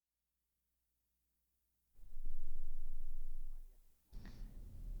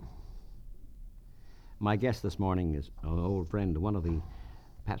My guest this morning is an old friend, one of the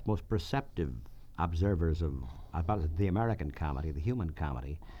perhaps most perceptive observers of about the American comedy, the human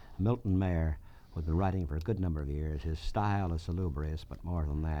comedy, Milton Mayer, who has been writing for a good number of years. His style is salubrious, but more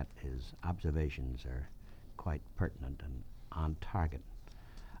than that, his observations are quite pertinent and on target.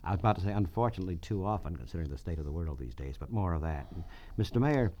 I was about to say, unfortunately, too often, considering the state of the world these days, but more of that. And Mr.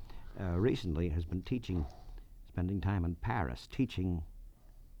 Mayer recently has been teaching, spending time in Paris, teaching,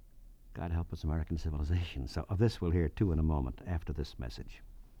 God help us, American civilization. So of this we'll hear too in a moment after this message.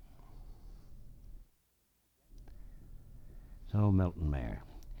 So, Milton Mayer.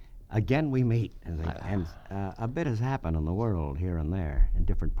 Again we meet, and a bit has happened in the world here and there, in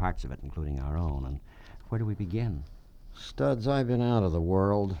different parts of it, including our own. And where do we begin? Studs, I've been out of the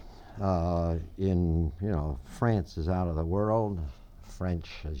world. France is out of the world. French,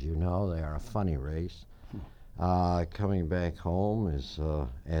 as you know, they are a funny race. Coming back home is,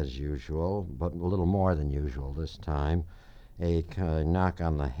 as usual, but a little more than usual this time, a knock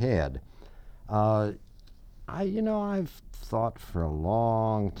on the head. I've thought for a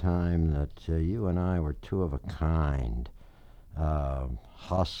long time that you and I were two of a kind.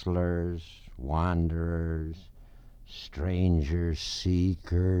 Hustlers, wanderers, strangers,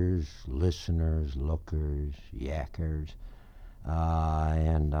 seekers, listeners, lookers, yackers.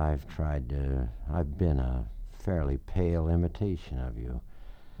 And I've been a fairly pale imitation of you.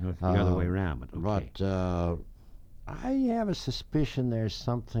 No, the other way around, but okay. But I have a suspicion there's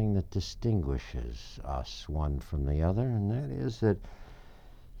something that distinguishes us one from the other, and that is that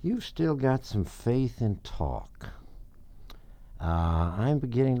you've still got some faith in talk. I'm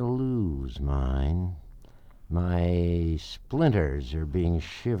beginning to lose mine. My splinters are being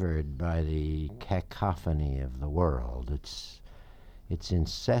shivered by the cacophony of the world. It's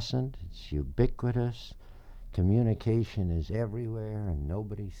incessant, it's ubiquitous. Communication is everywhere, and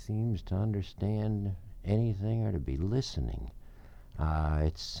nobody seems to understand anything or to be listening.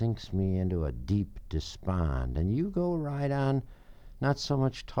 It sinks me into a deep despond, and you go right on not so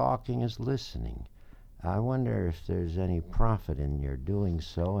much talking as listening. I wonder if there's any profit in your doing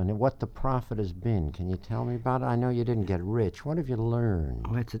so, and what the profit has been. Can you tell me about it? I know you didn't get rich. What have you learned?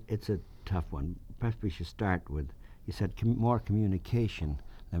 Oh, it's a tough one. Perhaps we should start with, you said more communication.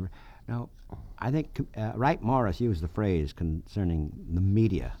 Now, I think Wright Morris used the phrase concerning the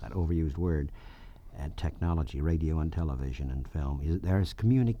media, that overused word, and technology, radio and television and film. There's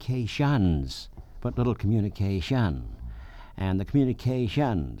communications, but little communication. And the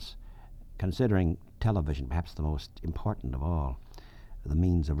communications, considering television, perhaps the most important of all, the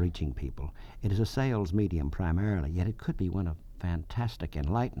means of reaching people. It is a sales medium primarily, yet it could be one of fantastic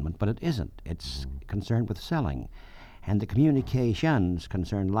enlightenment, but it isn't. It's concerned with selling. And the communications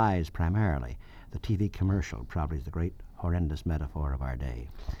concern lies primarily. The TV commercial probably is the great, horrendous metaphor of our day.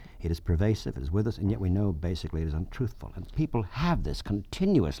 It is pervasive, it is with us, and yet we know basically it is untruthful. And people have this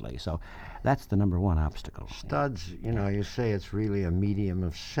continuously, so that's the number one obstacle. Studs, you say it's really a medium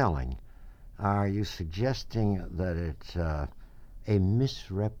of selling. Are you suggesting that it's a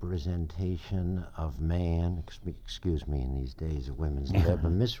misrepresentation of man, excuse me in these days of women's lib, a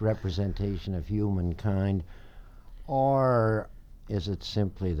misrepresentation of humankind, or is it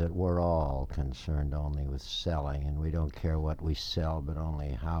simply that we're all concerned only with selling and we don't care what we sell but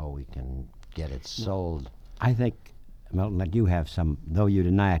only how we can get it sold? I think, Milton, that you have some, though you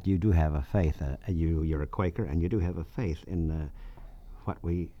deny it, you do have a faith. You're a Quaker, and you do have a faith in what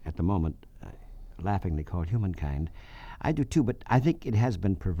we, at the moment, laughingly call humankind. I do too, but I think it has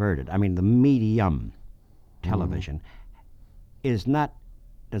been perverted. I mean, the medium, television, does not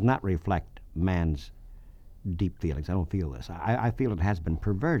reflect man's deep feelings. I don't feel this. I feel it has been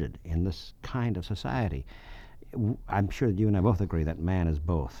perverted in this kind of society. I'm sure that you and I both agree that man is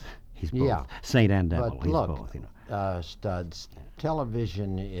both. He's both. Yeah. Saint and devil. But He's look, both. Studs,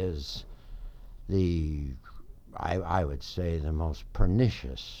 television is I would say, the most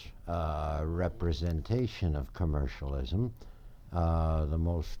pernicious representation of commercialism, the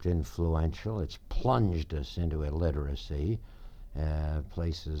most influential. It's plunged us into illiteracy.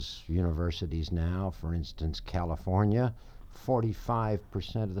 Places, universities now, for instance, California,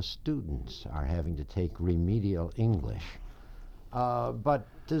 45% of the students are having to take remedial English. But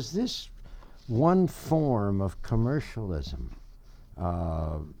does this one form of commercialism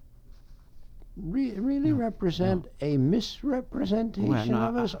really represent a misrepresentation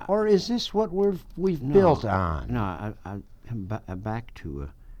of us, or is this what we've built on? No, back to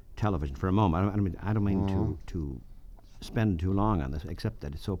television for a moment. I don't mean to spend too long on this, except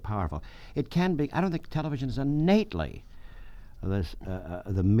that it's so powerful. It can be. I don't think television is innately this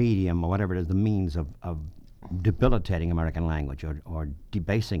the medium or whatever it is, the means of debilitating American language or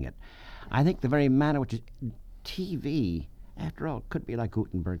debasing it. I think the very manner which is TV, after all, could be like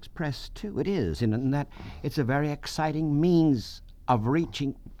Gutenberg's press too. It is, in that it's a very exciting means of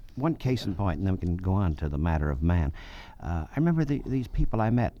reaching. One case in point, and then we can go on to the matter of man. I remember these people I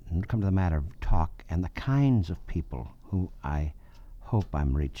met, and come to the matter of talk, and the kinds of people who I hope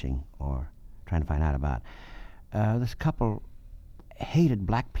I'm reaching or trying to find out about. This couple hated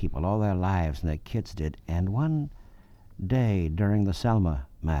black people all their lives, and their kids did, and one day during the Selma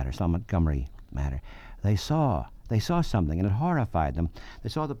Montgomery matter, they saw something, and it horrified them. They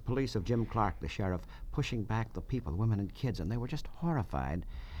saw the police of Jim Clark, the sheriff, pushing back the people, the women and kids, and they were just horrified.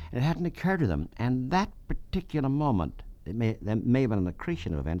 And it hadn't occurred to them. And that particular moment, there may have been an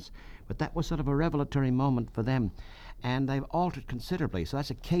accretion of events, but that was sort of a revelatory moment for them. And they've altered considerably. So that's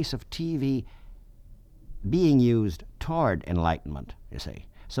a case of TV being used toward enlightenment, you see.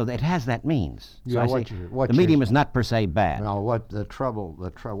 So that it has that means. So Yeah, I what say you're- what the you're- medium is not per se bad. Now, what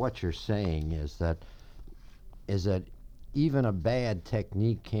you're saying is that even a bad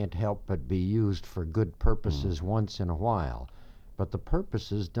technique can't help but be used for good purposes once in a while. But the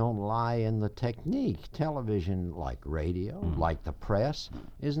purposes don't lie in the technique. Television, like radio, like the press,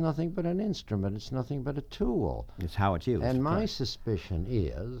 is nothing but an instrument. It's nothing but a tool. It's how it's used. And my correct. suspicion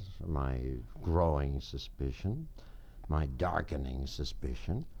is, my growing suspicion, my darkening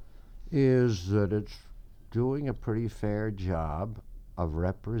suspicion, is that it's doing a pretty fair job of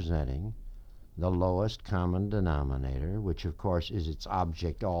representing the lowest common denominator, which of course is its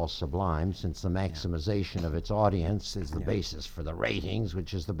object all sublime, since the maximization of its audience is the basis for the ratings,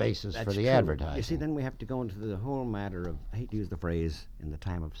 which is the basis for That's the true. advertising. You see, then we have to go into the whole matter of, I hate to use the phrase in the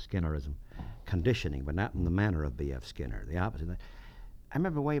time of Skinnerism, conditioning, but not in the manner of B.F. Skinner, the opposite. I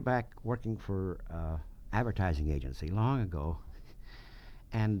remember way back working for advertising agency long ago,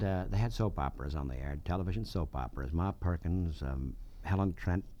 and they had soap operas on the air, television soap operas, Ma Perkins, Helen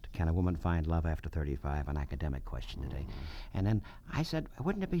Trent, Can a Woman Find Love After 35, an academic question today. And then I said,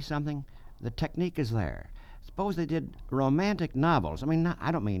 wouldn't it be something, the technique is there. Suppose they did romantic novels. I mean,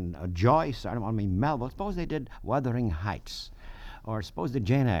 I don't mean Joyce, I don't mean Melville. Suppose they did Wuthering Heights, or suppose they did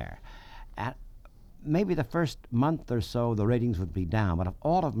Jane Eyre. Maybe the first month or so the ratings would be down, but if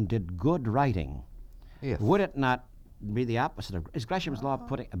all of them did good writing, would it not be the opposite of, is Gresham's law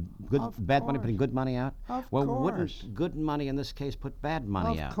putting bad money putting good money out? Of well, course. wouldn't good money in this case put bad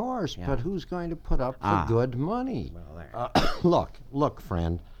money out? Of course, Yeah. but who's going to put up for good money? Well, there. Look,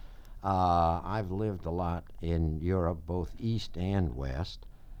 friend. I've lived a lot in Europe, both East and West,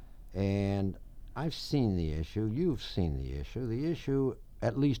 and I've seen the issue. You've seen the issue. The issue,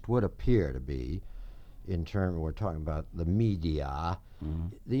 at least would appear to be, in terms we're talking about the media,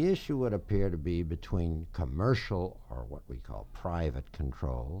 the issue would appear to be between commercial, or what we call private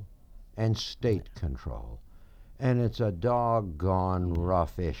control, and state control. And it's a doggone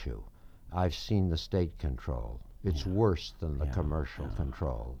rough issue. I've seen the state control. It's worse than the commercial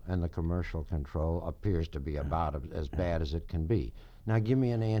control. And the commercial control appears to be about as bad as it can be. Now give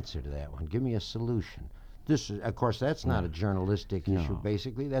me an answer to that one. Give me a solution. This is, of course, that's not a journalistic issue,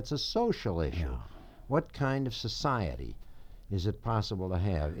 basically. That's a social issue. What kind of society is it possible to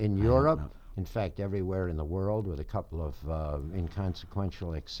have? In Europe, in fact, everywhere in the world, with a couple of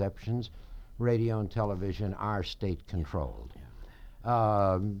inconsequential exceptions, radio and television are state-controlled.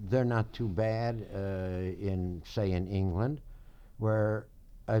 They're not too bad in, say, in England, where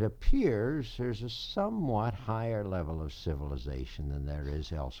it appears there's a somewhat higher level of civilization than there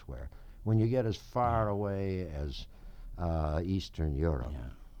is elsewhere. When you get as far away as Eastern Europe,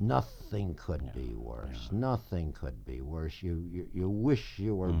 nothing could be worse. Nothing could be worse. You wish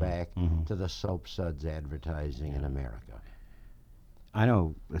you were back to the soap suds advertising in America. I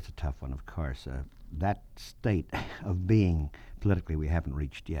know it's a tough one, of course. That state of being politically we haven't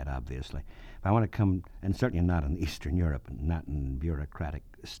reached yet, obviously. But I want to come, and certainly not in Eastern Europe, and not in bureaucratic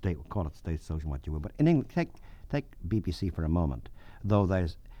state, we'll call it state social, what you will. But in England, take BBC for a moment, though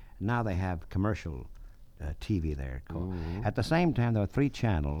now they have commercial TV there. At the same time, there were 3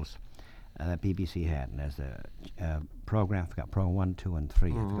 channels that BBC had, and there's a program, I forgot, Pro 1, 2, and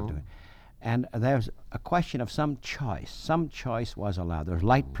 3. And there's a question of some choice. Some choice was allowed. There's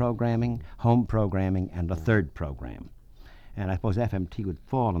light programming, home programming, and a third program. And I suppose FMT would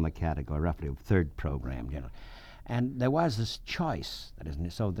fall in the category roughly of third program, you know. And there was this choice, that isn't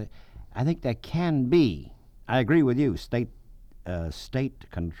it? So I think there can be, I agree with you, state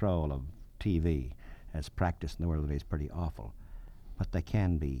control of TV as practiced in the world today is pretty awful. But there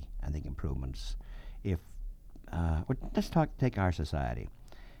can be, I think, improvements. If, let's take our society.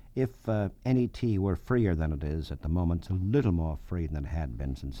 If NET were freer than it is at the moment, it's a little more free than it had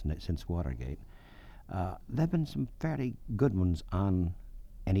been since Watergate. There have been some fairly good ones on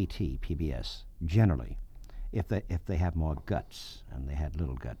NET, PBS, generally, if they have more guts, and they had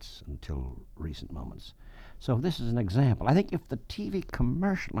little guts until recent moments. So this is an example. I think if the TV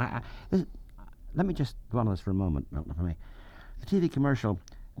commercial, let me just dwell on this for a moment, Milton, if I may. The TV commercial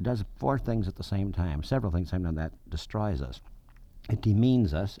does four things at the same time, several things at the same time that destroys us. It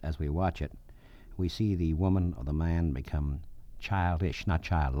demeans us as we watch it. We see the woman or the man become childish, not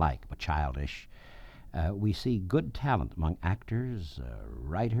childlike, but childish. We see good talent among actors,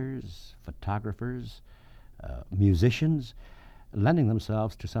 writers, photographers, musicians, lending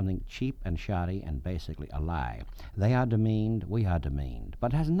themselves to something cheap and shoddy and basically a lie. They are demeaned, we are demeaned.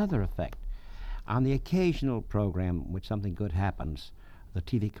 But it has another effect. On the occasional program in which something good happens, the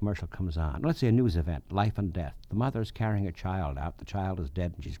TV commercial comes on. Let's say a news event, life and death. The mother is carrying her child out. The child is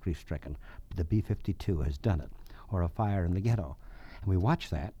dead and she's grief-stricken. The B-52 has done it. Or a fire in the ghetto. And we watch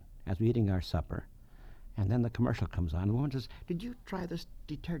that as we're eating our supper. And then the commercial comes on. The woman says, did you try this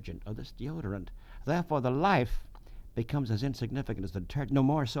detergent or this deodorant? Therefore, the life becomes as insignificant as the detergent. No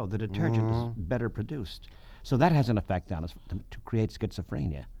more so. The detergent is better produced. So that has an effect on us to create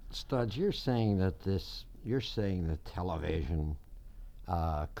schizophrenia. Studs, you're saying that television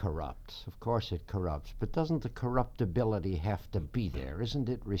corrupts. Of course it corrupts, but doesn't the corruptibility have to be there? Isn't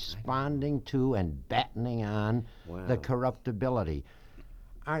it responding to and battening on the corruptibility?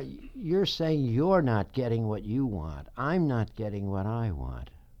 You're saying you're not getting what you want. I'm not getting what I want.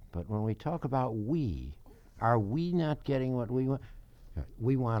 But when we talk about we, are we not getting what we want?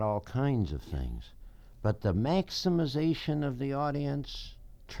 We want all kinds of things. But the maximization of the audience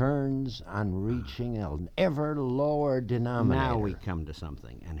turns on reaching an ever lower denominator. Now we come to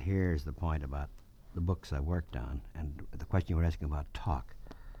something, and here's the point about the books I worked on, and the question you were asking about talk.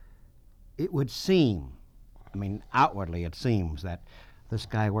 It would seem, outwardly it seems that this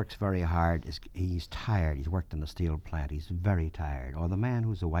guy works very hard, he's tired, he's worked in the steel plant, he's very tired. Or the man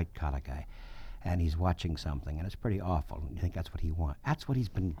who's a white-collar guy, and he's watching something, and it's pretty awful, and you think that's what he wants. That's what he's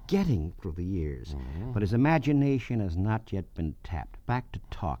been getting through the years. Mm-hmm. But his imagination has not yet been tapped. Back to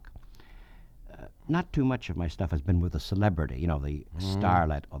talk. Not too much of my stuff has been with a celebrity, the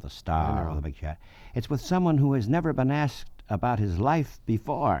starlet or the star or the big shot. It's with someone who has never been asked about his life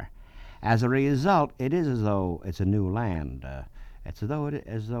before. As a result, it is as though it's a new land. It's as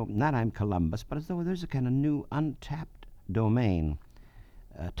though, not I'm Columbus, but as though there's a kind of new untapped domain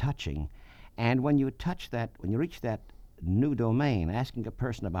touching. And when you reach that new domain, asking a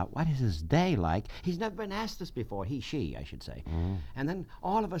person about what is his day like, he's never been asked this before, she, I should say. Mm. And then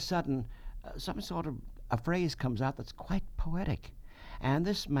all of a sudden, some sort of a phrase comes out that's quite poetic. And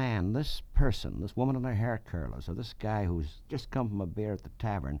this man, this person, this woman in her hair curlers, or this guy who's just come from a beer at the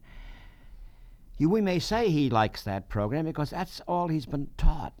tavern, we may say he likes that program because that's all he's been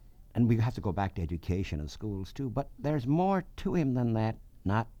taught. And we have to go back to education and schools too, but there's more to him than that,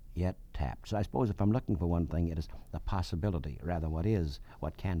 not yet tapped. So I suppose if I'm looking for one thing, it is the possibility, rather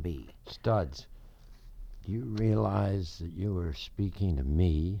what can be. Studs, do you realize that you were speaking to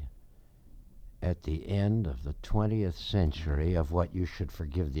me at the end of the 20th century of what, you should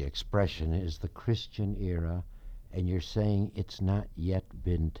forgive the expression, is the Christian era, and you're saying it's not yet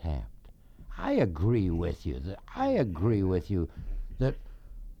been tapped? I agree with you that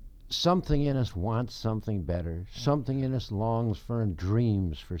something in us wants something better, something in us longs for and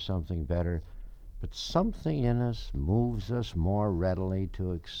dreams for something better, but something in us moves us more readily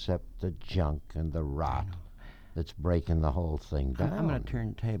to accept the junk and the rot that's breaking the whole thing down. I'm going to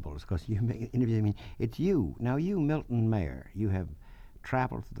turn tables because you interview me. It's you. Now you, Milton Mayer, you have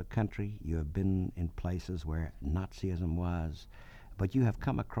traveled through the country. You have been in places where Nazism was, but you have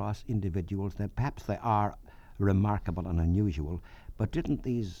come across individuals that perhaps they are remarkable and unusual, but didn't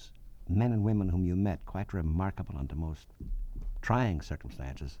these men and women whom you met, quite remarkable under most trying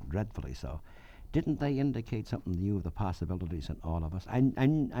circumstances, dreadfully so, didn't they indicate something to you of the possibilities in all of us? I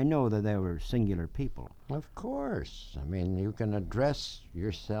know that they were singular people. Of course. You can address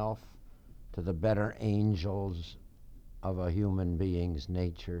yourself to the better angels of a human being's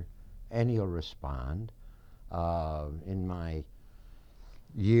nature, and you'll respond. In my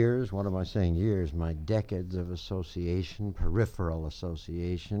years, what am I saying years, my decades of association, peripheral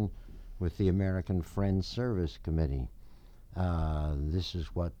association with the American Friends Service Committee, this is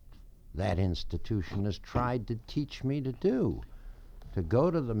what that institution has tried to teach me to do, to go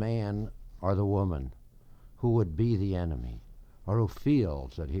to the man or the woman who would be the enemy, or who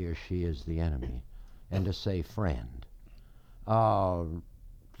feels that he or she is the enemy, and to say, friend.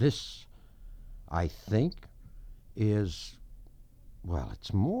 This, I think, is, well,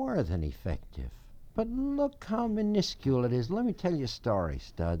 it's more than effective. But look how minuscule it is. Let me tell you a story,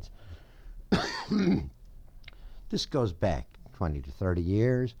 Studs. This goes back 20 to 30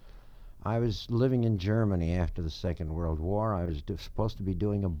 years. I was living in Germany after the Second World War. I was supposed to be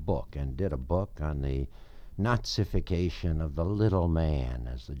doing a book, and did a book on the Nazification of the little man,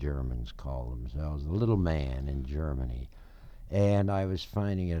 as the Germans call themselves, the little man in Germany. And I was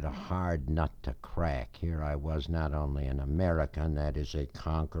finding it a hard nut to crack. Here I was, not only an American, that is a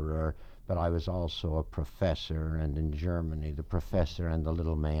conqueror, but I was also a professor, and in Germany the professor and the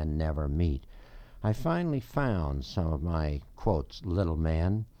little man never meet. I finally found some of my, quotes, little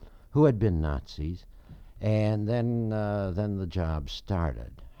men who had been Nazis, and then the job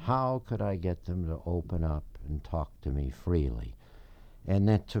started. How could I get them to open up and talk to me freely? And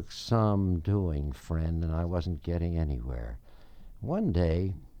that took some doing, friend, and I wasn't getting anywhere. One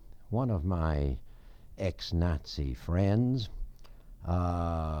day, one of my ex-Nazi friends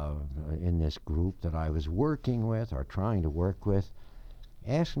in this group that I was working with, or trying to work with,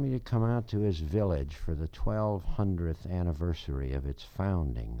 asked me to come out to his village for the 1200th anniversary of its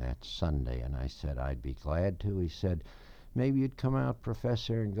founding that Sunday, and I said I'd be glad to. He said, maybe you'd come out,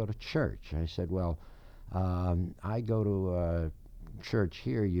 Professor, and go to church. I said, well, I go to church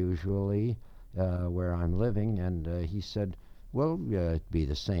here usually, where I'm living, and he said, well, it'd be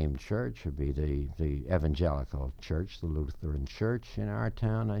the same church. It'd be the evangelical church, the Lutheran church in our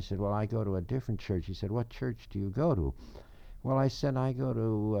town. I said, well, I go to a different church. He said, what church do you go to? Well, I said, I go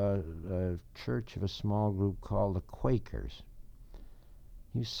to a church of a small group called the Quakers.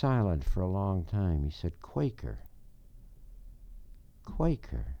 He was silent for a long time. He said, Quaker.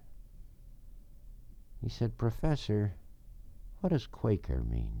 Quaker. He said, Professor, what does Quaker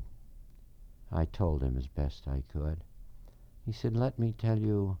mean? I told him as best I could. He said, let me tell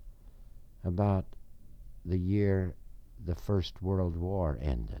you about the year the First World War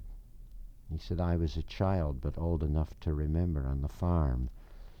ended. He said, I was a child, but old enough to remember, on the farm.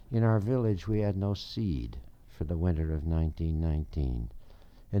 In our village, we had no seed for the winter of 1919,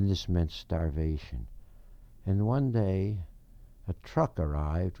 and this meant starvation. And one day, a truck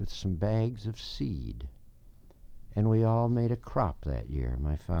arrived with some bags of seed, and we all made a crop that year.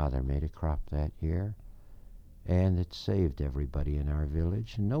 My father made a crop that year, and it saved everybody in our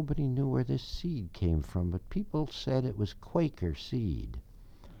village, and nobody knew where this seed came from, but people said it was Quaker seed.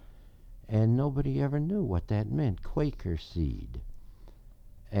 And nobody ever knew what that meant, Quaker seed.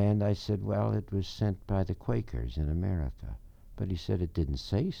 And I said, well, it was sent by the Quakers in America. But he said it didn't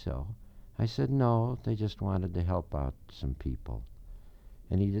say so. I said, no, they just wanted to help out some people.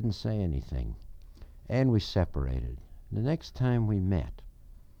 And he didn't say anything. And we separated. The next time we met,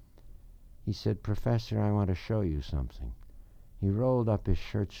 he said, Professor, I want to show you something. He rolled up his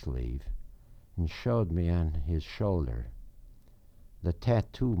shirt sleeve and showed me on his shoulder the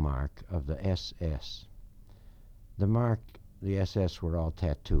tattoo mark of the SS. The mark, the SS were all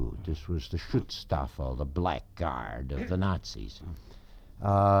tattooed. This was the Schutzstaffel, the blackguard of the Nazis.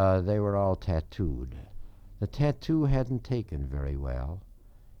 They were all tattooed. The tattoo hadn't taken very well,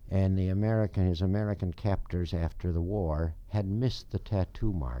 and his American captors after the war had missed the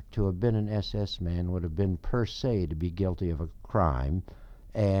tattoo mark. To have been an SS man would have been per se to be guilty of a crime,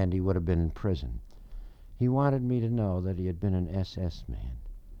 and he would have been in prison. He wanted me to know that he had been an SS man.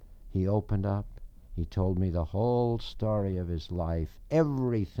 He opened up. He told me the whole story of his life,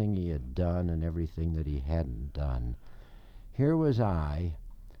 everything he had done and everything that he hadn't done. Here was I,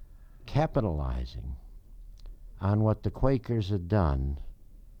 capitalizing on what the Quakers had done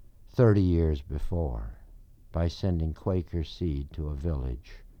 30 years before by sending Quaker seed to a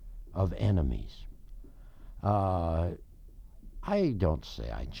village of enemies. I don't say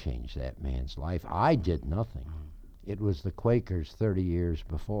I changed that man's life. I did nothing. It was the Quakers 30 years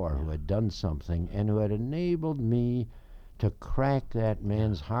before who had done something and who had enabled me to crack that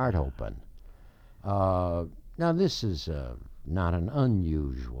man's heart open. Now, this is not an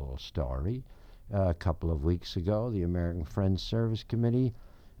unusual story. A couple of weeks ago, the American Friends Service Committee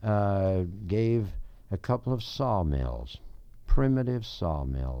gave a couple of sawmills, primitive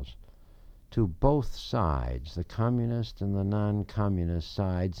sawmills, to both sides, the communist and the non-communist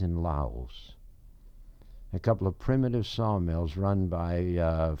sides in Laos. A couple of primitive sawmills run by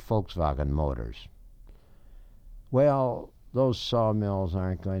Volkswagen Motors. Well, those sawmills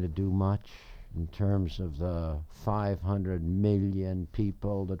aren't going to do much in terms of the 500 million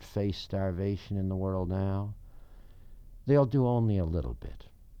people that face starvation in the world now. They'll do only a little bit.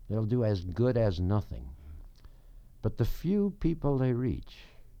 They'll do as good as nothing. But the few people they reach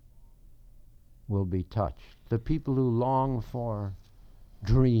will be touched. The people who long for,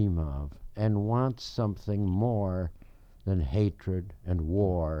 dream of, and want something more than hatred and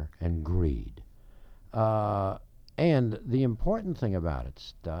war and greed. And the important thing about it,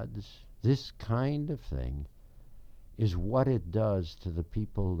 studs, this kind of thing is what it does to the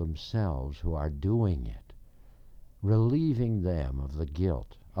people themselves who are doing it, relieving them of the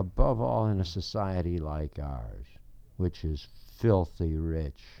guilt, above all in a society like ours, which is filthy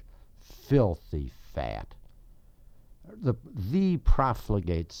rich, filthy fat, the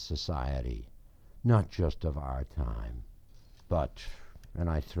profligate society, not just of our time, but, and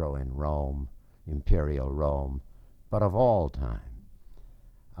I throw in Rome, imperial Rome, but of all time.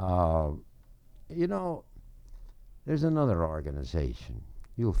 You know, there's another organization.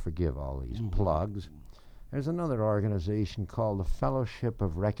 You'll forgive all these plugs. There's another organization called the Fellowship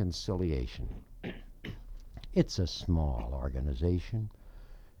of Reconciliation. It's a small organization,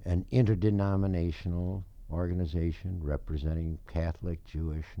 an interdenominational organization representing Catholic,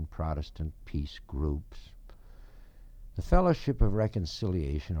 Jewish, and Protestant peace groups. The Fellowship of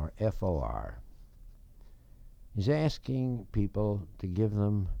Reconciliation, or FOR, is asking people to give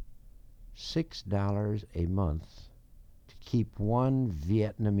them $6 a month to keep one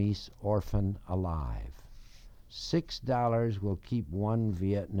Vietnamese orphan alive. $6 will keep one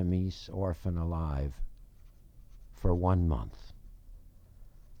Vietnamese orphan alive for 1 month.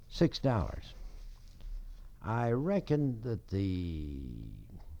 $6. I reckon that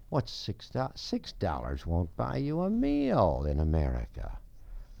what's $6? $6 won't buy you a meal in America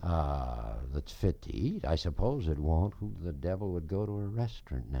that's fit to eat. I suppose it won't. Who the devil would go to a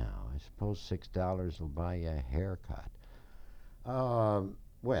restaurant now? I suppose $6 will buy you a haircut.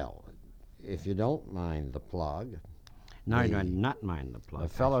 Well, if you don't mind the plug. No, I do not mind the plug. The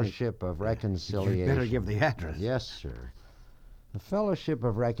Fellowship of Reconciliation. You better give the address. Yes, sir. The Fellowship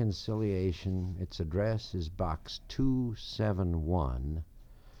of Reconciliation, its address is Box 271.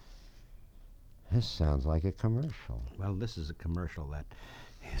 This sounds like a commercial. Well, this is a commercial that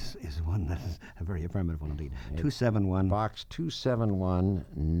is one that is a very affirmative one indeed. 271. Box 271,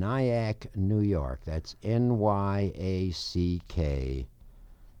 Nyack, New York. That's N-Y-A-C-K.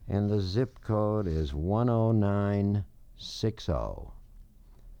 And the zip code is 10960.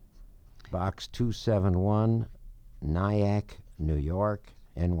 Box 271, Nyack, New York,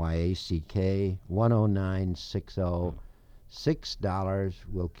 NYACK 10960. $6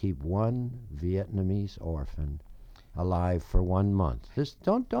 will keep one Vietnamese orphan alive for 1 month. This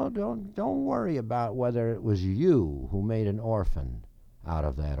don't worry about whether it was you who made an orphan out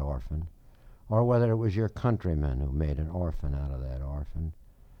of that orphan, or whether it was your countrymen who made an orphan out of that orphan.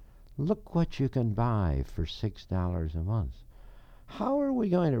 Look what you can buy for $6 a month. How are we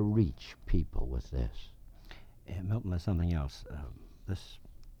going to reach people with this? Milton, there's something else. This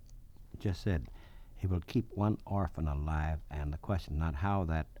just said he will keep one orphan alive, and the question not how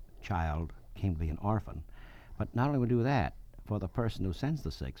that child came to be an orphan, but not only will do that for the person who sends the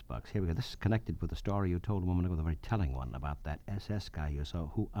 $6. Here we go. This is connected with the story you told a moment ago, the very telling one about that SS guy you saw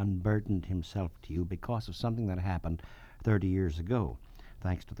who unburdened himself to you because of something that happened 30 years ago,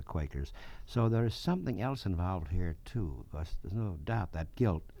 thanks to the Quakers. So there is something else involved here, too, because there's no doubt that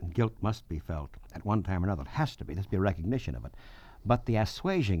guilt must be felt at one time or another. It has to be. There has to be a recognition of it. But the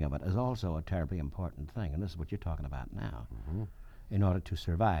assuaging of it is also a terribly important thing, and this is what you're talking about now, in order to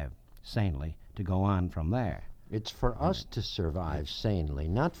survive sanely, to go on from there. It's for us to survive sanely,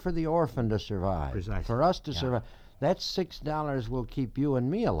 not for the orphan to survive. Precisely. For us to survive. That $6 will keep you and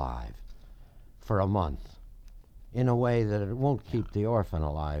me alive for a month, in a way that it won't keep the orphan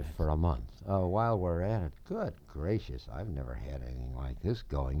alive for a month. While we're at it, good gracious, I've never had anything like this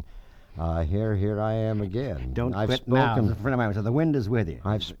going. Here I am again. Don't I've quit spoken, now. A friend of mine said, the wind is with you.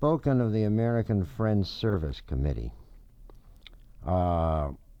 I've spoken of the American Friends Service Committee,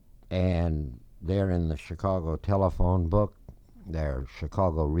 and they're in the Chicago telephone book. Their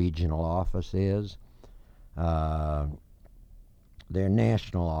Chicago regional office is. Their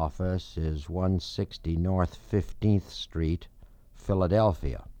national office is 160 North 15th Street,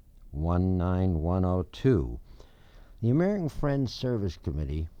 Philadelphia, 19102. The American Friends Service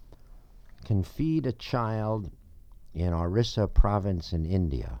Committee can feed a child in Orissa province in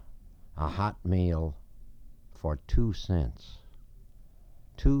India a hot meal for 2 cents.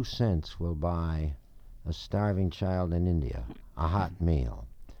 2 cents will buy a starving child in India a hot meal.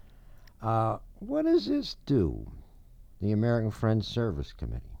 What does this do? The American Friends Service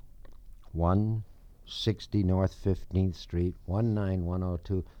Committee, 160 North 15th Street,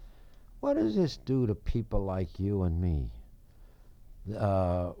 19102. What does this do to people like you and me?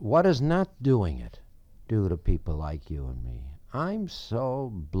 What does not doing it do to people like you and me? I'm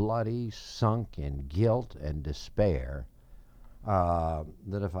so bloody sunk in guilt and despair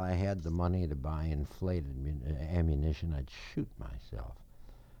that if I had the money to buy inflated ammunition, I'd shoot myself.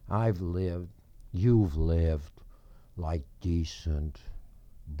 I've lived, you've lived like decent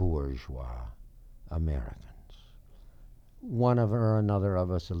bourgeois Americans. one of or another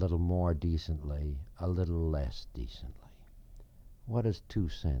of us a little more decently, a little less decently. What does 2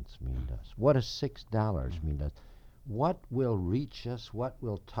 cents mean to us? What does $6 mean to us? What will reach us? What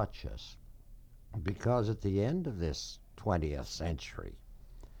will touch us? Because at the end of this 20th century,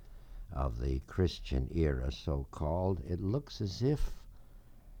 of the Christian era, so-called, it looks as if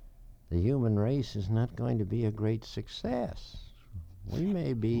the human race is not going to be a great success. We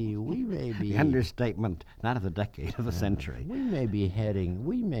may be The understatement, not of the decade, of the century. we may be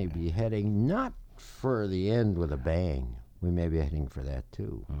heading not for the end with a bang. We may be heading for that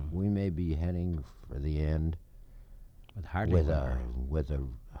too. We may be heading for the end With hardly with a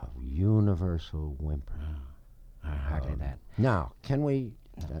universal whimper. hardly that. Now, can we?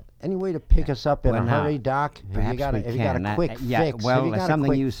 Any way to pick us up in Well, a now, hurry, Doc? Have you Perhaps got we a can. quick Yeah, fix? well, Have you got a something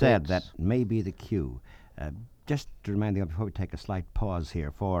quick you said fix? that may be the cue. Just to remind you, before we take a slight pause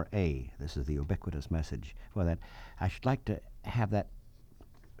here, for A, this is the ubiquitous message for that. I should like to have that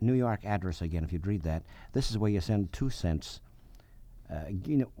New York address again, if you'd read that. This is where you send 2 cents.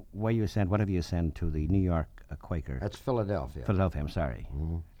 Where you send, whatever you send to the New York Quaker. That's Philadelphia. Philadelphia, I'm sorry.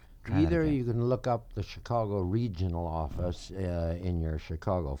 Try that Either again. you can look up the Chicago regional office in your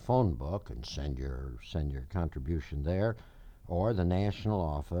Chicago phone book and send your contribution there, or the national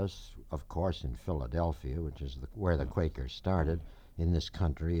office, of course, in Philadelphia, which is where the Quakers started in this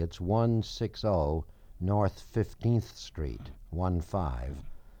country. It's 160 North 15th Street, 15,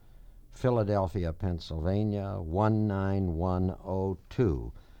 Philadelphia, Pennsylvania,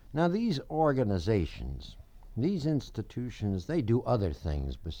 19102. Now, these organizations, these institutions, they do other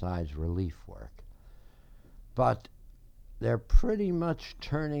things besides relief work. But they're pretty much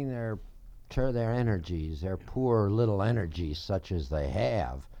turning their energies, their poor little energies such as they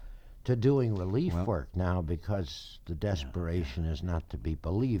have, to doing relief work now, because the desperation is not to be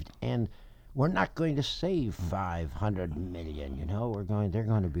believed. And we're not going to save 500 million, they're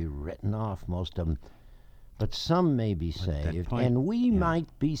going to be written off, most of them. But some may be saved, point- and we might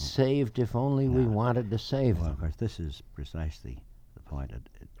be saved if only we wanted to save Well, them. of course, this is precisely the point.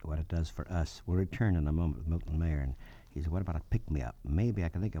 What it does for us. We'll return in a moment with Milton Mayer, and he said, what about a pick-me-up? Maybe I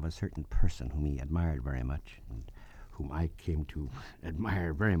can think of a certain person whom he admired very much, and whom I came to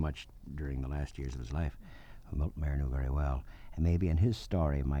admire very much during the last years of his life, who Milton Mayer knew very well. And maybe in his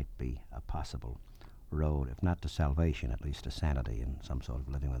story might be a possible road, if not to salvation, at least to sanity and some sort of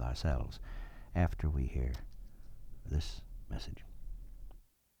living with ourselves, after we hear this message.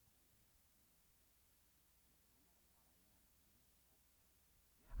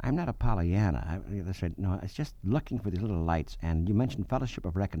 I'm not a Pollyanna. I said, no, it's just looking for these little lights. And you mentioned Fellowship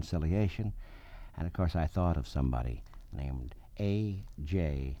of Reconciliation. And, of course, I thought of somebody named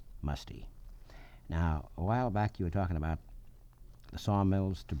A.J. Musty. Now, a while back you were talking about the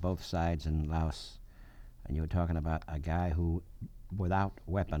sawmills to both sides in Laos. And you were talking about a guy who, without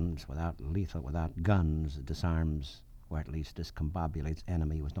weapons, without guns, disarms, or at least discombobulates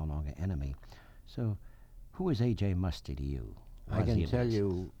enemy, was no longer enemy. So, who is A.J. Musty to you? I can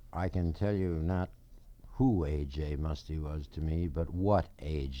tell you not who A.J. Musty was to me, but what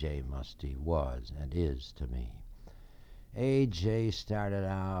A.J. Musty was and is to me. A.J. started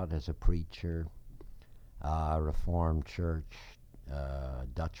out as a preacher, Reformed church,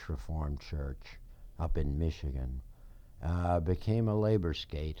 Dutch Reformed church up in Michigan, became a labor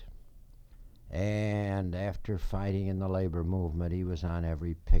skate, and after fighting in the labor movement, he was on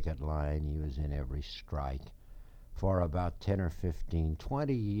every picket line, he was in every strike for about 10 or 15,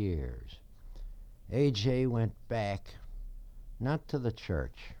 20 years. A.J. went back, not to the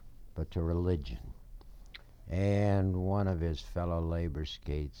church, but to religion. And one of his fellow labor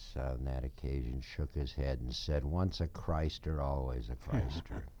skates on that occasion shook his head and said, once a Christer, always a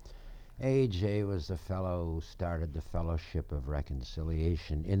Christer. A.J. was the fellow who started the Fellowship of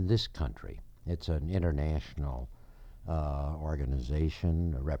Reconciliation in this country. It's an international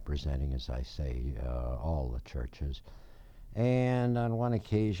organization representing, as I say, all the churches. And on one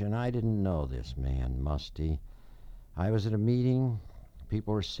occasion, I didn't know this man, Musty. I was at a meeting.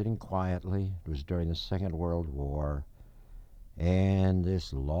 People were sitting quietly. It was during the Second World War. And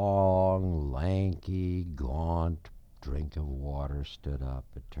this long, lanky, gaunt drink of water stood up.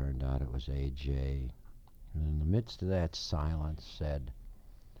 It turned out it was A.J. And in the midst of that silence said,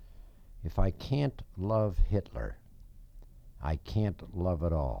 if I can't love Hitler, I can't love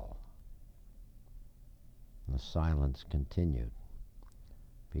at all. And the silence continued.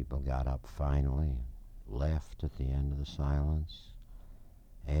 People got up finally, left at the end of the silence,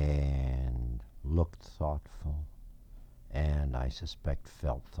 and looked thoughtful, and I suspect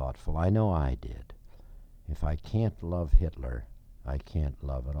felt thoughtful. I know I did. If I can't love Hitler, I can't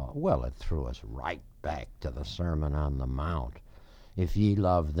love at all. Well, it threw us right back to the Sermon on the Mount. If ye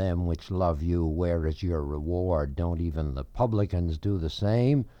love them which love you, where is your reward? Don't even the publicans do the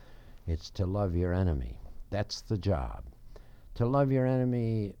same? It's to love your enemy. That's the job. To love your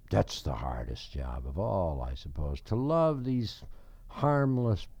enemy, that's the hardest job of all, I suppose. To love these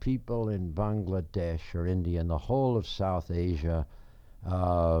harmless people in Bangladesh or India and the whole of South Asia,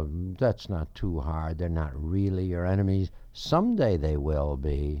 that's not too hard. They're not really your enemies. Someday they will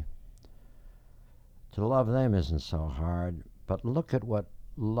be. To love them isn't so hard, but look at what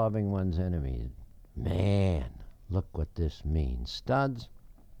loving one's enemy, man, look what this means. Studs,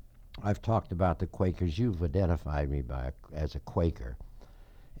 I've talked about the Quakers. You've identified me as a Quaker,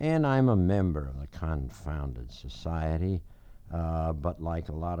 and I'm a member of the Confounded Society. But like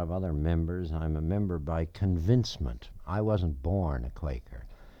a lot of other members, I'm a member by convincement. I wasn't born a Quaker.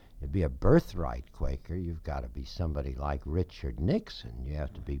 To be a birthright Quaker, you've got to be somebody like Richard Nixon. You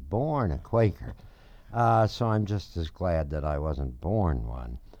have to be born a Quaker. So I'm just as glad that I wasn't born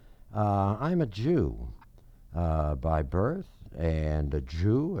one. I'm a Jew by birth, and a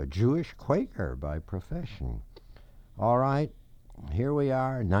Jewish Quaker by profession. All right, here we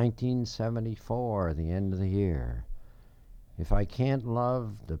are, 1974, the end of the year. If I can't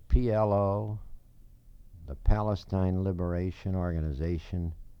love the PLO, the Palestine Liberation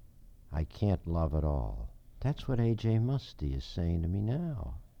Organization, I can't love at all. That's what A.J. Muste is saying to me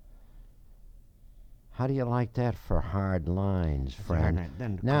now. How do you like that for hard lines,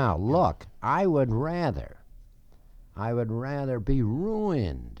 friend? Now, look, I would rather be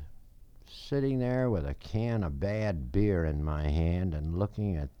ruined sitting there with a can of bad beer in my hand and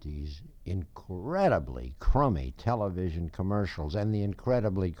looking at these incredibly crummy television commercials and the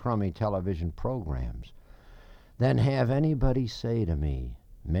incredibly crummy television programs than have anybody say to me,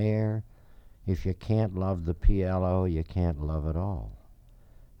 Mayor, if you can't love the PLO, you can't love it all.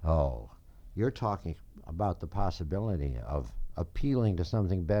 Oh, you're talking about the possibility of appealing to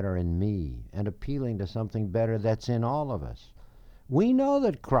something better in me and appealing to something better that's in all of us. We know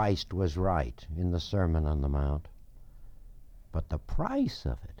that Christ was right in the Sermon on the Mount, but the price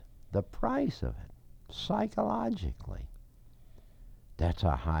of it, psychologically, that's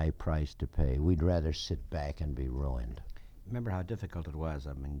a high price to pay. We'd rather sit back and be ruined. Remember how difficult it was.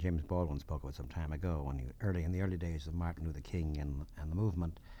 I mean, James Baldwin spoke of it some time ago, when in the early days of Martin Luther King and the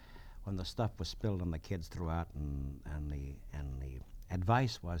movement, when the stuff was spilled on the kids throughout, and the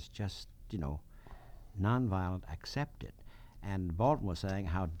advice was just, nonviolent, accept it. And Baldwin was saying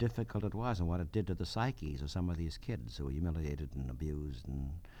how difficult it was and what it did to the psyches of some of these kids who were humiliated and abused and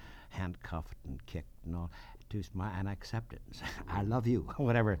handcuffed and kicked and all, to smile and accept it. I love you,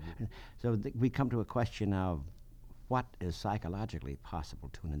 whatever. So we come to a question of what is psychologically possible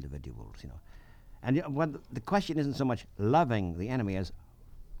to an individual, And the question isn't so much loving the enemy as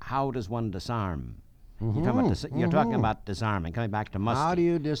how does one disarm? You're talking about disarming, coming back to Muste. How do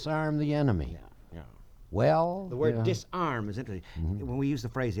you disarm the enemy? Yeah. Well, the word disarm is interesting. When we use the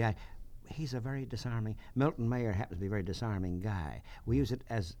phrase, he's a very disarming. Milton Mayer happens to be a very disarming guy. We use it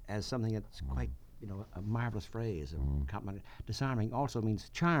as something that's quite, a marvelous phrase. Disarming also means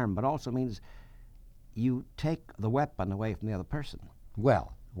charm, but also means you take the weapon away from the other person.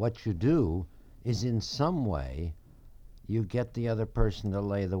 Well, what you do is in some way you get the other person to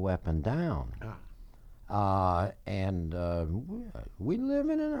lay the weapon down. We live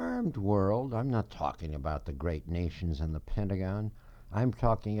in an armed world. I'm not talking about the great nations and the Pentagon. I'm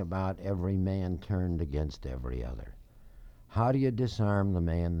talking about every man turned against every other. How do you disarm the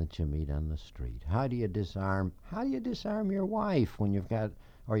man that you meet on the street? How do you disarm your wife when you've got,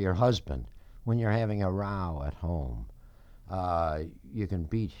 or your husband, when you're having a row at home? You can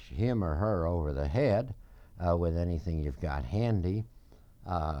beat him or her over the head with anything you've got handy,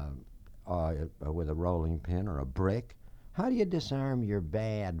 with a rolling pin or a brick. How do you disarm your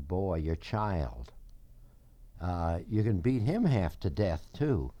bad boy, your child? You can beat him half to death,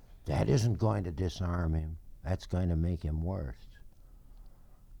 too. That isn't going to disarm him. That's going to make him worse.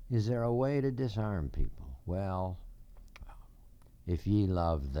 Is there a way to disarm people? Well, if ye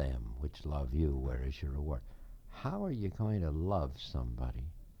love them which love you, where is your reward? How are you going to love somebody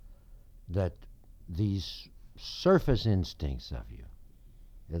that these surface instincts of you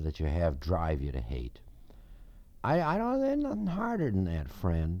that you have drive you to hate? I don't, there's nothing harder than that,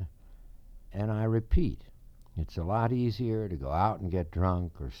 friend. And I repeat, it's a lot easier to go out and get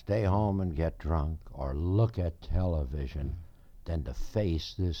drunk or stay home and get drunk or look at television than to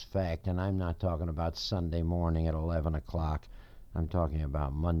face this fact. And I'm not talking about Sunday morning at 11 o'clock. I'm talking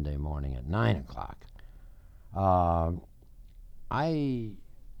about Monday morning at 9 o'clock.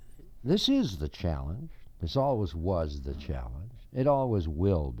 This is the challenge. This always was the challenge. It always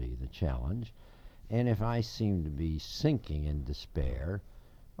will be the challenge. And if I seem to be sinking in despair,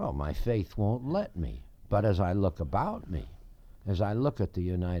 well, my faith won't let me. But as I look about me, as I look at the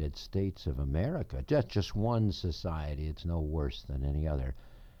United States of America, just one society, it's no worse than any other,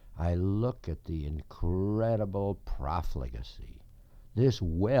 I look at the incredible profligacy, this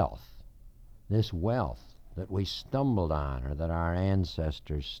wealth that we stumbled on or that our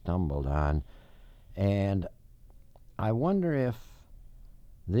ancestors stumbled on, and I wonder if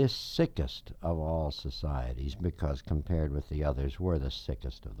this sickest of all societies, because compared with the others, we're the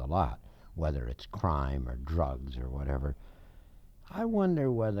sickest of the lot, whether it's crime or drugs or whatever, I wonder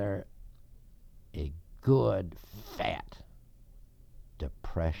whether a good, fat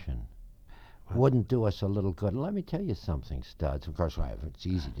depression wouldn't do us a little good. And let me tell you something, Studs. Of course, it's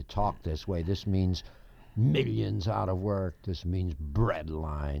easy to talk this way. This means millions out of work. This means bread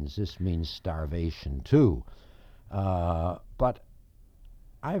lines. This means starvation, too. But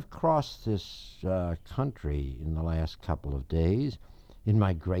I've crossed this country in the last couple of days in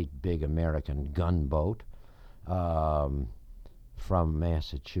my great big American gunboat from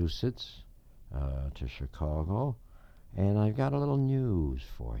Massachusetts to Chicago, and I've got a little news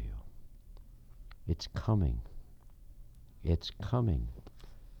for you. It's coming. It's coming.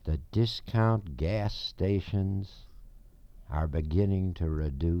 The discount gas stations are beginning to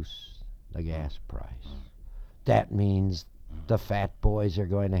reduce the gas price. That means the fat boys are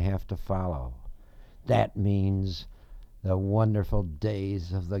going to have to follow. That means the wonderful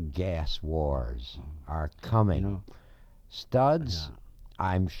days of the gas wars are coming. Studs,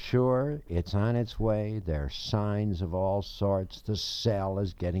 I'm sure it's on its way. There are signs of all sorts. The sell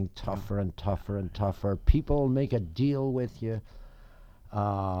is getting tougher and tougher and tougher. People make a deal with you.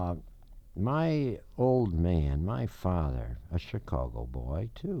 My old man, my father, a Chicago boy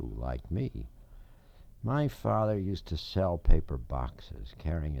too, like me, my father used to sell paper boxes,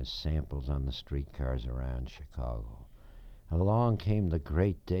 carrying his samples on the streetcars around Chicago. Along came the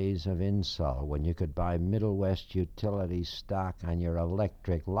great days of Insull, when you could buy Middle West utility stock on your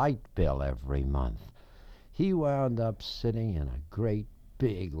electric light bill every month. He wound up sitting in a great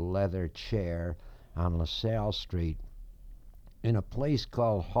big leather chair on LaSalle Street in a place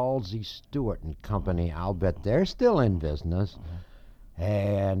called Halsey Stewart and Company. I'll bet they're still in business.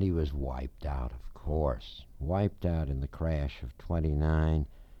 And he was wiped out, of course. Wiped out in the crash of '29.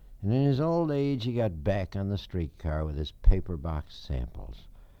 And in his old age, he got back on the streetcar with his paper box samples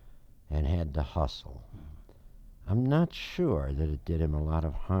and had to hustle. I'm not sure that it did him a lot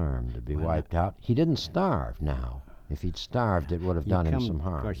of harm to be wiped out. He didn't starve now. If he'd starved, it would have done him some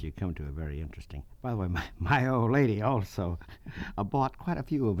harm. Of course, you come to a very interesting... By the way, my old lady also bought quite a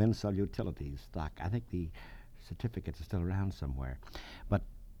few of Insull Utilities stock. I think the certificates are still around somewhere. But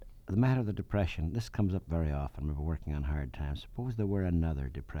the matter of the depression, this comes up very often. We were working on hard times. Suppose there were another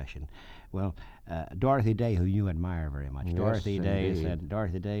depression. Well, Dorothy Day, who you admire very much, Yes, Dorothy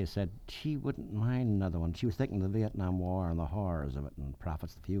indeed. Day said she wouldn't mind another one. She was thinking of the Vietnam War and the horrors of it and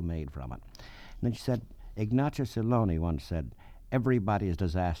profits the few made from it. And then she said, Ignatius Siloni once said, everybody's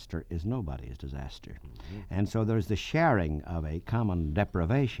disaster is nobody's disaster. And so there's the sharing of a common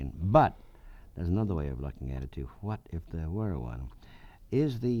deprivation. But there's another way of looking at it, too. What if there were one?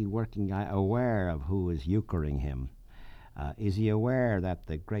 Is the working guy aware of who is euchering him? Is he aware that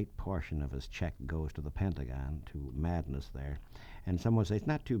the great portion of his check goes to the Pentagon, to madness there? And someone says, it's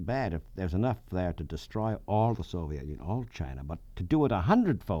not too bad if there's enough there to destroy all the Soviet Union, all China, but to do it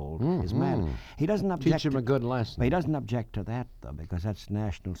 100-fold is mad. He doesn't object. Teach him a good lesson. But he doesn't object to that, though, because that's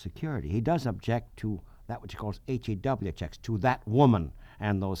national security. He does object to that which he calls HEW checks, to that woman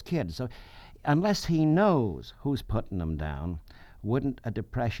and those kids. So unless he knows who's putting them down, wouldn't a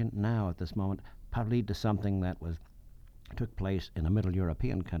depression now at this moment probably lead to something that took place in a middle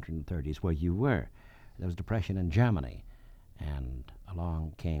European country in the 30s where you were? There was depression in Germany, and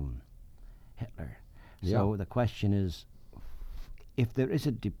along came Hitler. So the question is, if there is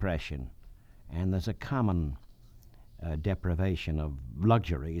a depression and there's a common deprivation of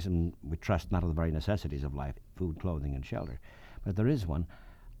luxuries, and we trust not of the very necessities of life, food, clothing, and shelter, but if there is one,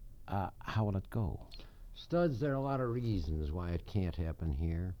 how will it go? Studs, there are a lot of reasons why it can't happen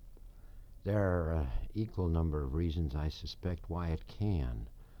here. There are an equal number of reasons, I suspect, why it can.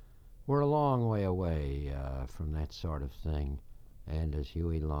 We're a long way away from that sort of thing. And as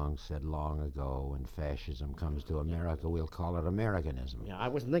Huey Long said long ago, when fascism comes to America, we'll call it Americanism. Yeah, I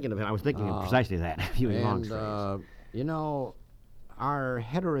wasn't thinking of it. I was thinking of precisely that. Huey Long's phrase. You know, our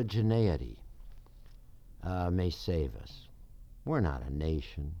heterogeneity may save us. We're not a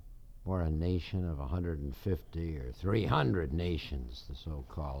nation. We're a nation of 150 or 300 nations, the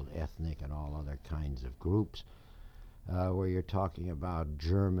so-called ethnic and all other kinds of groups. where you're talking about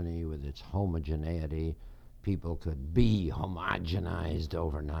Germany with its homogeneity. People could be homogenized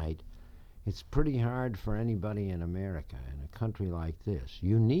overnight. It's pretty hard for anybody in America, in a country like this,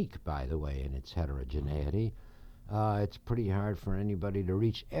 unique, by the way, in its heterogeneity. It's pretty hard for anybody to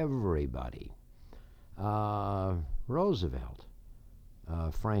reach everybody. Roosevelt,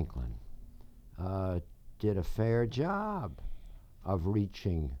 Franklin, did a fair job of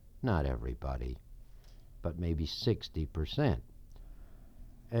reaching not everybody, but maybe 60%.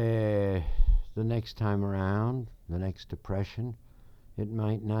 The next time around, the next depression, it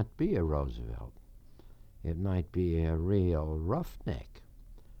might not be a Roosevelt. It might be a real roughneck.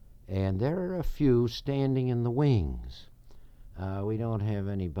 And there are a few standing in the wings. We don't have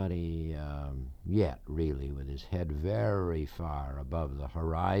anybody yet, really, with his head very far above the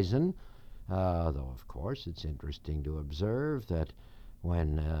horizon, though, of course, it's interesting to observe that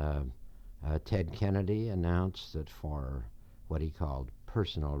when Ted Kennedy announced that for what he called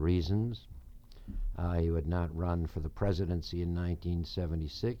personal reasons, he would not run for the presidency in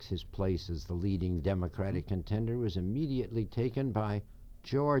 1976. His place as the leading Democratic contender was immediately taken by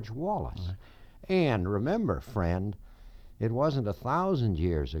George Wallace. And remember, friend, it wasn't 1,000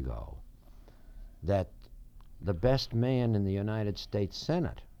 years ago that the best man in the United States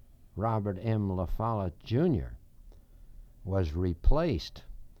Senate, Robert M. La Follette Jr., was replaced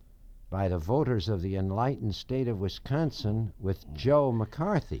by the voters of the enlightened state of Wisconsin with Joe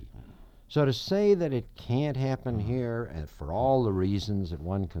McCarthy. So to say that it can't happen here, and for all the reasons that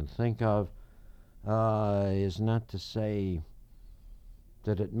one can think of, is not to say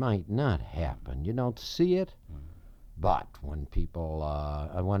that it might not happen. You don't see it, but when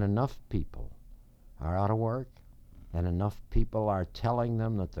when enough people are out of work, and enough people are telling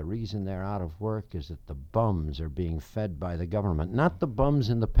them that the reason they're out of work is that the bums are being fed by the government, not the bums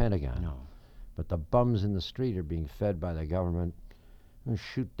in the Pentagon, but the bums in the street are being fed by the government. We'll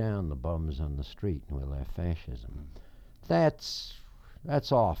shoot down the bums on the street and we'll have fascism. That's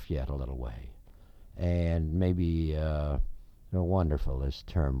off yet a little way. And maybe wonderful, this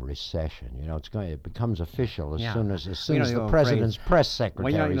term recession. It becomes official as soon as the president's press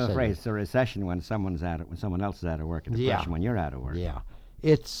secretary says the says phrase, it's a recession when someone else is out of work, a depression when you're out of work. Yeah.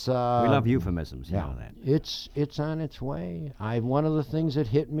 It's we love euphemisms, you know that. It's on its way. One of the things that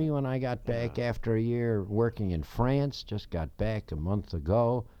hit me when I got back after a year working in France, just got back a month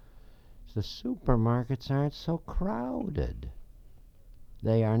ago, is the supermarkets aren't so crowded.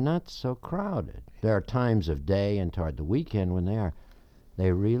 They are not so crowded. There are times of day and toward the weekend when they are.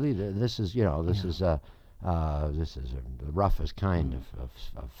 They really. This is the roughest kind of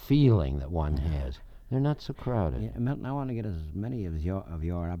feeling that one has. They're not so crowded. Yeah, Milton, I want to get as many of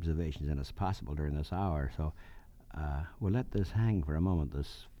your observations in as possible during this hour, so we'll let this hang for a moment,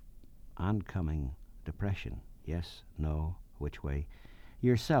 this oncoming depression. Yes, no, which way?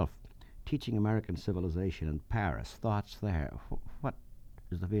 Yourself, teaching American civilization in Paris, thoughts there. What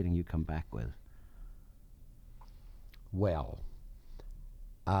is the feeling you come back with? Well,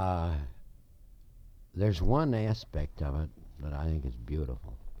 there's one aspect of it that I think is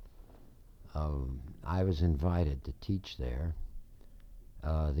beautiful. I was invited to teach there.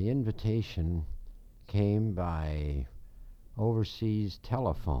 The invitation came by overseas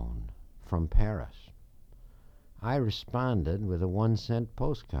telephone from Paris. I responded with a 1-cent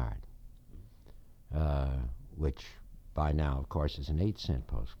postcard, which by now, of course, is an 8-cent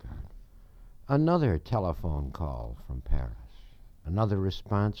postcard. Another telephone call from Paris. Another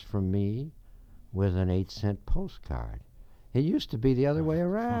response from me with an 8-cent postcard. It used to be the other way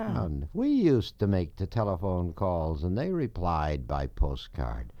around. We used to make the telephone calls, and they replied by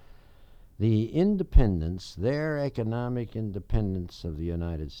postcard. The independence, their economic independence of the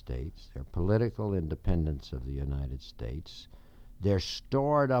United States, their political independence of the United States, their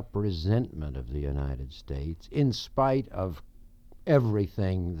stored-up resentment of the United States, in spite of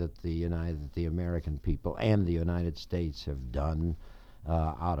everything that the American people and the United States have done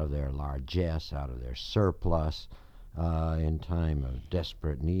out of their largesse, out of their surplus, in time of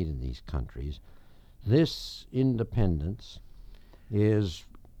desperate need in these countries. This independence is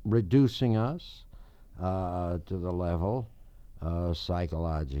reducing us to the level,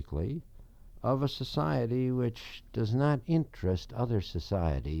 psychologically, of a society which does not interest other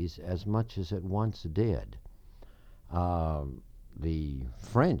societies as much as it once did. The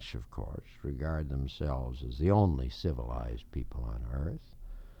French, of course, regard themselves as the only civilized people on earth.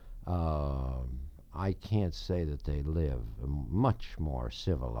 I can't say that they live a much more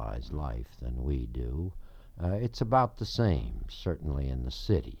civilized life than we do. It's about the same, certainly in the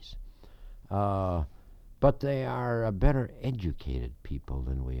cities. But they are a better educated people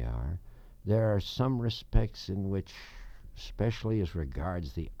than we are. There are some respects in which especially as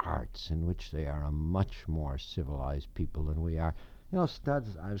regards the arts, in which they are a much more civilized people than we are. You know,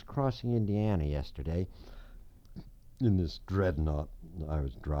 Studs, I was crossing Indiana yesterday in this dreadnought I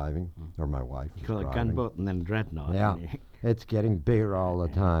was driving, or my wife You was call it driving. gunboat and then dreadnought. Yeah, it's getting bigger all the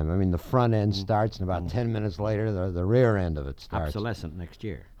time. I mean, the front end starts, and about 10 minutes later, the rear end of it starts. Obsolescent next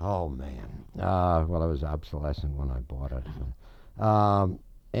year. Oh, man. Well, it was obsolescent when I bought it.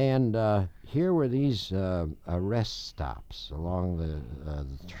 And here were these rest stops along the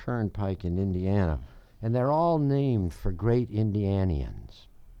turnpike in Indiana, and they're all named for great Indianians.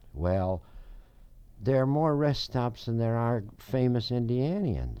 Well, there are more rest stops than there are famous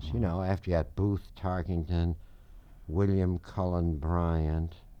Indianians. You know, after you had Booth Tarkington, William Cullen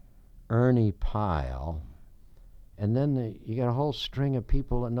Bryant, Ernie Pyle, and then you got a whole string of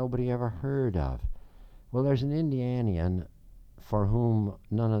people that nobody ever heard of. Well, there's an Indianian for whom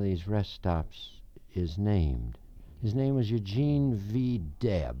none of these rest stops is named. His name was Eugene V.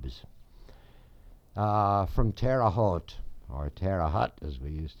 Debs, from Terre Haute, or Terre Haute, as we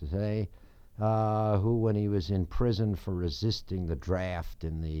used to say, who, when he was in prison for resisting the draft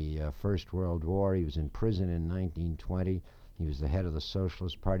in the First World War, he was in prison in 1920. He was the head of the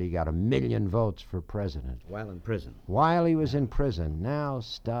Socialist Party. He got 1 million votes for president. While in prison. While he was in prison. Now,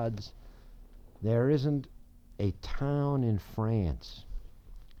 Studs, there isn't a town in France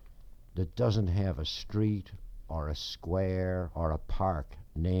that doesn't have a street or a square or a park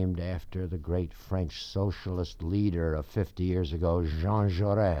named after the great French socialist leader of 50 years ago, Jean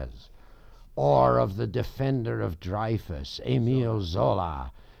Jaurès, or of the defender of Dreyfus, Émile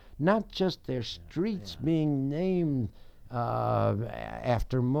Zola. Not just their streets being named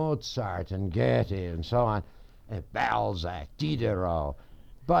after Mozart and Goethe and so on, Balzac, Diderot,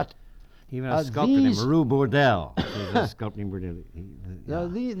 but Even a sculptor named Rue Bourdelle. A sculptor named Bourdelle. Now,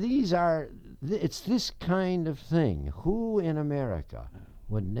 these are, it's this kind of thing. Who in America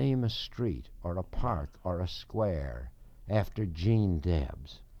would name a street or a park or a square after Gene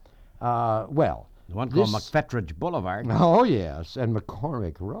Debs? Well, The one called McFetridge Boulevard. oh yes, and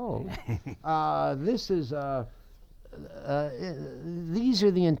McCormick Road. These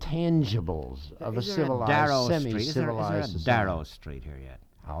are the intangibles of a Is there civilized, Darrow Street? semi-civilized Is there a society. Darrow Street here yet?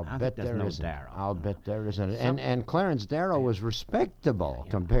 I'll I bet think there's there no isn't. Darrow. I'll bet there isn't. And Clarence Darrow was respectable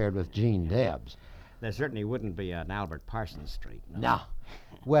compared with Gene Debs. There certainly wouldn't be an Albert Parsons Street. No.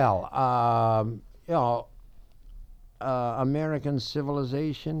 Well, American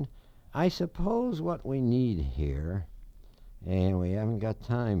civilization, I suppose what we need here, and we haven't got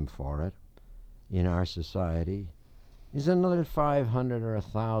time for it in our society, is another 500 or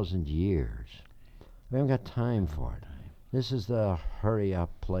 1,000 years. We haven't got time for it. This is the hurry-up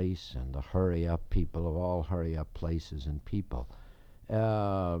place and the hurry-up people of all hurry-up places and people.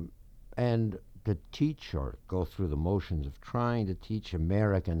 And to teach or go through the motions of trying to teach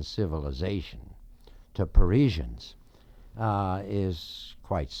American civilization to Parisians is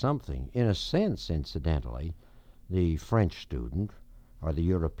quite something. In a sense, incidentally, the French student or the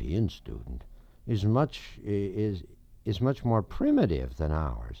European student is much more primitive than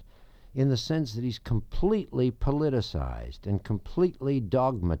ours, in the sense that he's completely politicized and completely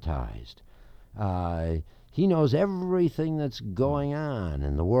dogmatized. He knows everything that's going on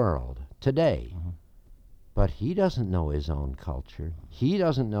in the world today, but he doesn't know his own culture. He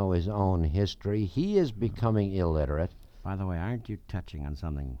doesn't know his own history. He is becoming illiterate. By the way, aren't you touching on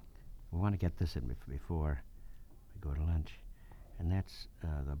something? We want to get this in before we go to lunch, and that's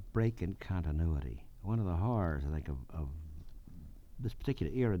the break in continuity. One of the horrors, I think, of this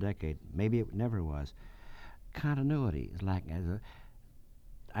particular era, decade, maybe it never was, continuity is lacking.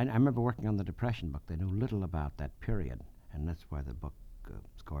 I remember working on the Depression book. They knew little about that period, and that's why the book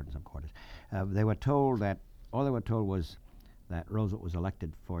scored in some quarters. They were told that, all they were told was that Roosevelt was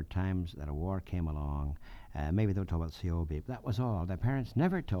elected 4 times, that a war came along. Maybe they were told about COB. That was all. Their parents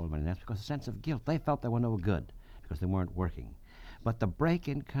never told them, and that's because of a sense of guilt. They felt they were no good because they weren't working. But the break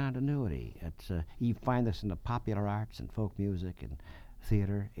in continuity, you find this in the popular arts and folk music and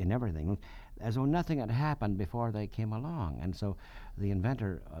theater, in everything, as though nothing had happened before they came along. And so the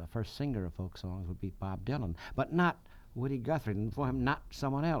inventor, first singer of folk songs would be Bob Dylan, but not Woody Guthrie, and for him, not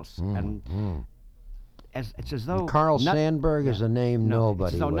someone else. It's as though Carl Sandburg is a name nobody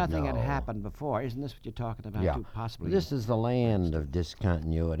it's as though would nothing know. had happened before. Isn't this what you're talking about, Yeah. too, possibly? This is the land of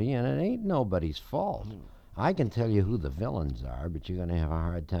discontinuity, and it ain't nobody's fault. I can tell you who the villains are, but you're going to have a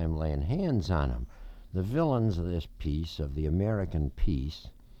hard time laying hands on them. The villains of this piece, of the American piece,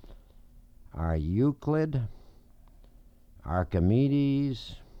 are Euclid,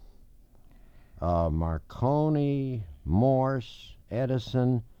 Archimedes, Marconi, Morse,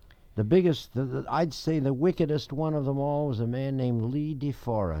 Edison, The biggest, I'd say the wickedest one of them all was a man named Lee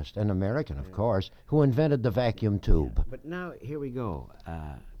DeForest, an American, of course, who invented the vacuum tube. But now, here we go.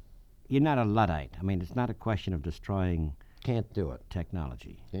 You're not a Luddite. I mean, it's not a question of destroying Can't do it.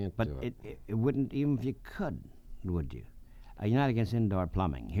 technology. Can't But do it. it wouldn't, even if you could, would you? You're not against indoor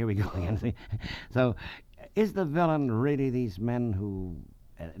plumbing. Here we go again. See? So, is the villain really these men who,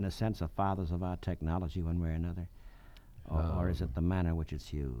 in a sense, are fathers of our technology one way or another? Or is it the manner in which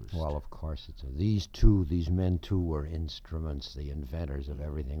it's used? Well, of course, these men too, were instruments, the inventors of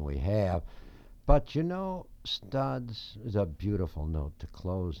everything we have. But you know, Studs, is a beautiful note to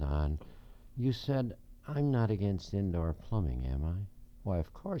close on. You said, I'm not against indoor plumbing, am I? Why,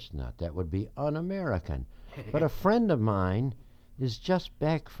 of course not. That would be un-American. But a friend of mine is just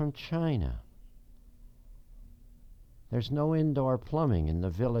back from China. There's no indoor plumbing in the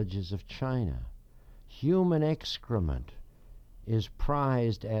villages of China. Human excrement is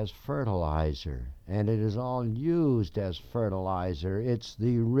prized as fertilizer, and it is all used as fertilizer. It's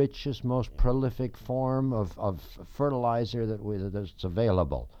the richest, most prolific form of fertilizer that's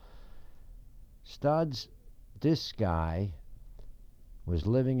available. Studs, this guy was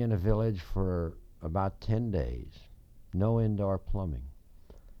living in a village for about 10 days. No indoor plumbing.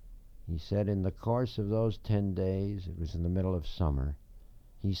 He said in the course of those 10 days, it was in the middle of summer,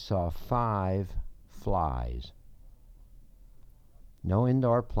 he saw 5 flies. No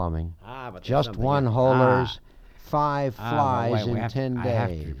indoor plumbing. But there's Just something one else. holers, 5 But flies wait, in 10 I have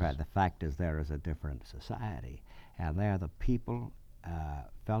to days. reply. The fact is, there is a different society, and there the people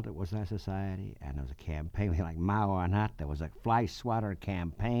felt it was their society, and there was a campaign like Mao or not. There was a fly swatter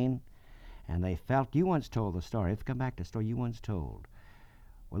campaign, and they felt. You once told the story. Let's come back to the story you once told.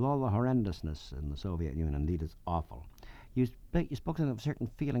 With all the horrendousness in the Soviet Union, indeed it's awful. You spoke of a certain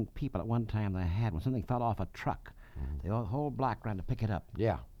feeling people at one time they had when something fell off a truck. The whole block ran to pick it up.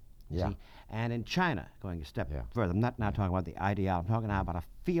 Yeah. Yeah. See? And in China, going a step Yeah. further, I'm not now talking about the ideal, I'm talking now about a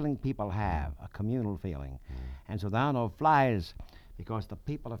feeling people have, a communal feeling. And so there are no flies because the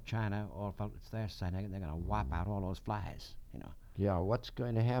people of China all felt it's their side. They're going to wipe out all those flies, you know. Yeah, what's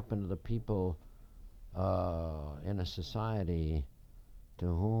going to happen to the people in a society to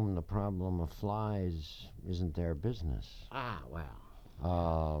whom the problem of flies isn't their business?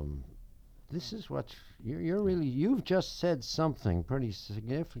 Well. This is what you've just said something pretty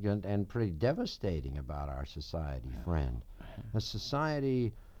significant and pretty devastating about our society, friend. A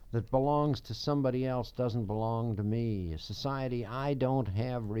society that belongs to somebody else doesn't belong to me. A society I don't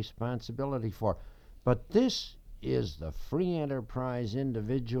have responsibility for. But this is the free enterprise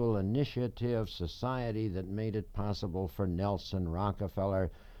individual initiative society that made it possible for Nelson Rockefeller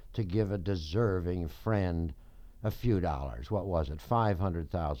to give a deserving friend a few dollars. What was it?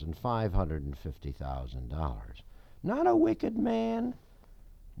 $500,000, $550,000. Not a wicked man,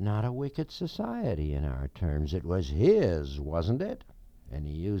 not a wicked society in our terms. It was his, wasn't it? And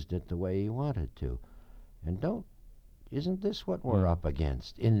he used it the way he wanted to. And isn't this what we're up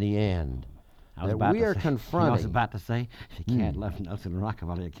against in the end? That we are confronting. I was about to say, if you can't love Nelson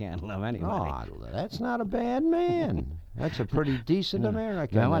Rockefeller, you can't love anybody. Oh, that's not a bad man. That's a pretty decent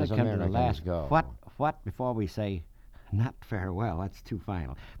American, I want as to come to Americans the last. go. What, before we say, not farewell, that's too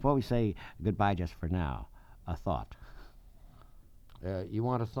final. Before we say goodbye just for now, a thought. You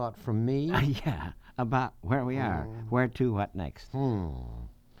want a thought from me? Yeah, about where we are. Where to, what next? Friend,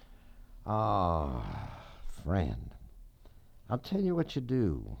 I'll tell you what you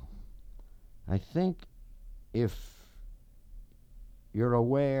do. I think if you're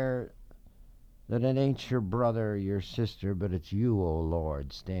aware that it ain't your brother or your sister, but it's you, O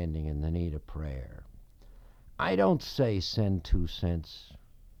Lord, standing in the need of prayer, I don't say send 2 cents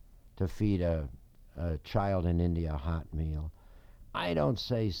to feed a child in India a hot meal. I don't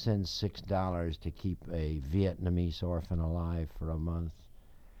say send $6 to keep a Vietnamese orphan alive for a month.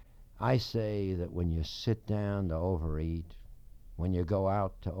 I say that when you sit down to overeat, when you go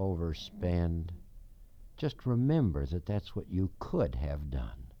out to overspend, just remember that that's what you could have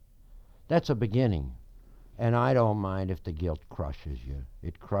done. That's a beginning. And I don't mind if the guilt crushes you.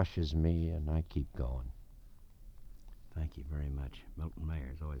 It crushes me, and I keep going. Thank you very much. Milton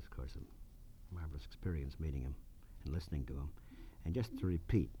Mayers, always, of course, a marvelous experience meeting him and listening to him. And just to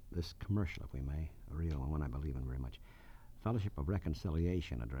repeat this commercial, if we may, a real one I believe in very much. Fellowship of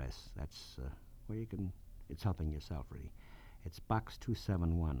Reconciliation address. That's where you can, it's helping yourself, really. It's Box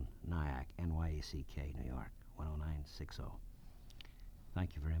 271, Nyack, N-Y-A-C-K, New York, 10960.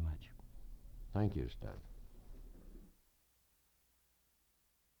 Thank you very much. Thank you, Stud.